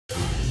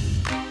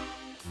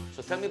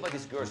So tell me about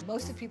these girls.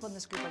 Most of the people in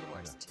this group are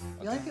divorced.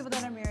 The only people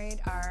that are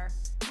married are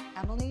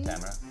Emily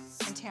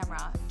and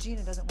Tamra.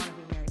 Gina doesn't want to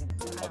be married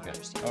anymore. I don't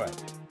understand. All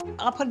right.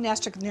 I'll put an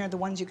asterisk near the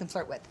ones you can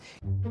flirt with.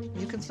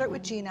 You can flirt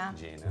with Gina.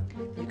 Gina.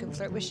 You can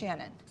flirt with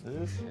Shannon.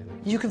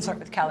 Shannon. You can flirt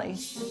with Kelly.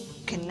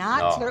 You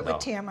cannot flirt with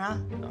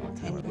Tamra. No,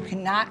 Tamra. And you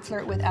cannot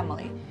flirt with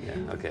Emily.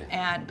 Yeah, okay.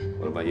 And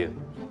what about you?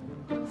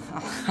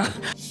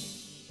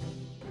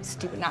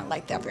 Steve would not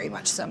like that very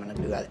much, so I'm gonna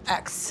do an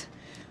X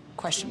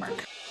question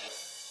mark.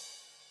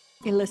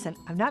 Hey, listen,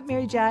 I'm not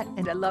married yet,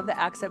 and I love the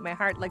accent. My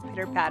heart like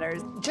pitter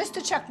patters. Just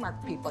to check mark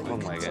people you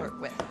can flirt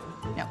with.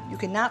 No, you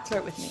cannot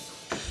flirt with me.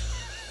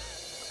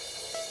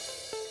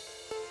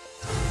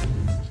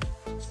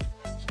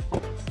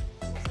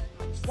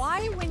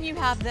 Why, when you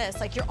have this,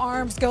 like your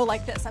arms go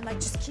like this? I'm like,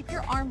 just keep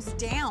your arms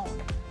down.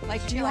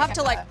 Like, do you have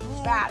to like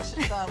match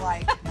the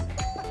like?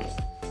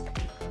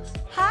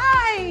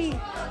 Hi.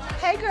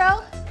 Hey,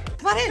 girl.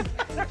 Come on in.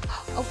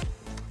 Oh,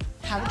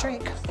 have a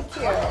drink. Thank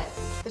you.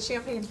 The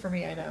champagne's for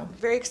me, I know.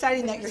 Very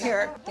exciting that you're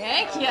here.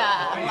 Thank you.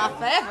 My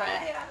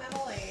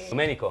favorite.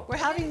 Domenico. We're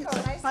having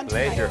fun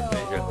Pleasure, tonight.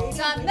 pleasure.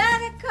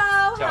 Domenico,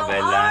 how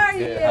Bella. are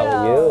you? How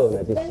are you?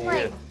 Nice to It's see been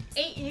like you.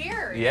 8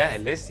 years. Yeah,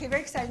 at least. Okay,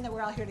 very exciting that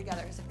we're all here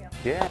together as a family.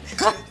 Yeah.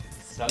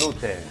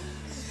 Salute.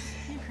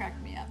 You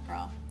cracked me up,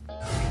 girl.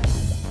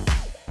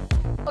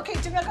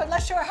 Okay, Domenico,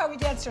 let's show her how we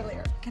danced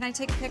earlier. Can I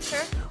take a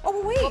picture?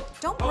 Oh, wait,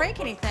 don't break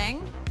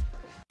anything.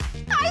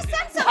 I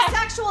sense some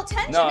sexual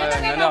tension. No, we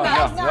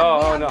have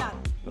no. none.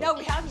 No,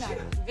 we have none.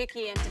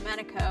 Vicky and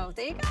Domenico,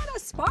 they got a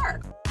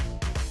spark.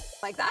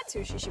 Like, that's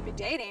who she should be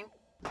dating.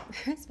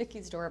 It's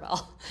Vicki's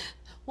doorbell.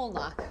 We'll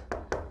knock.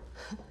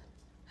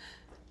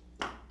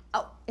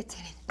 Oh, it's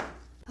hidden.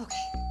 Okay.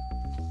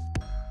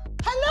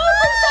 Hello,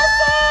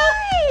 Princessa!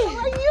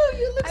 How are you?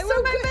 You look I so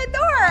wore my good.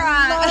 fedora.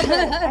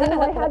 I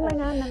know, I had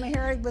mine on and my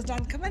hair was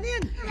done. Come on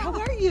in. How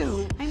are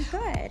you? I'm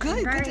good. Good,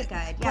 I'm very good.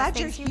 Yes, Glad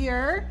you're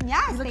here.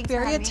 Yes, You look thanks for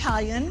very having me.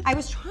 Italian. I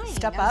was trying.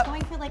 Step I was up.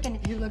 going for like an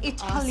look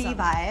Italy awesome.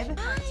 vibe.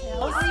 Hi.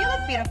 Oh, you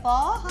look beautiful.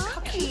 Hi.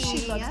 How cute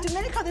she looks.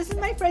 Domenico, this is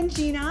my friend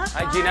Gina.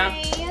 Hi, Gina.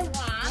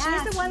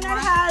 She's the one that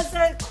has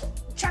a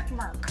check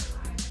mark.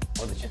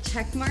 Oh, the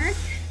Check mark.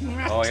 Oh, you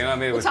know what I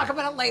mean? We'll talk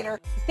about it later.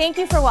 Thank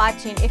you for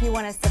watching. If you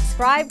want to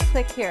subscribe,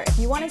 click here. If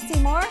you want to see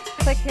more,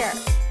 click here.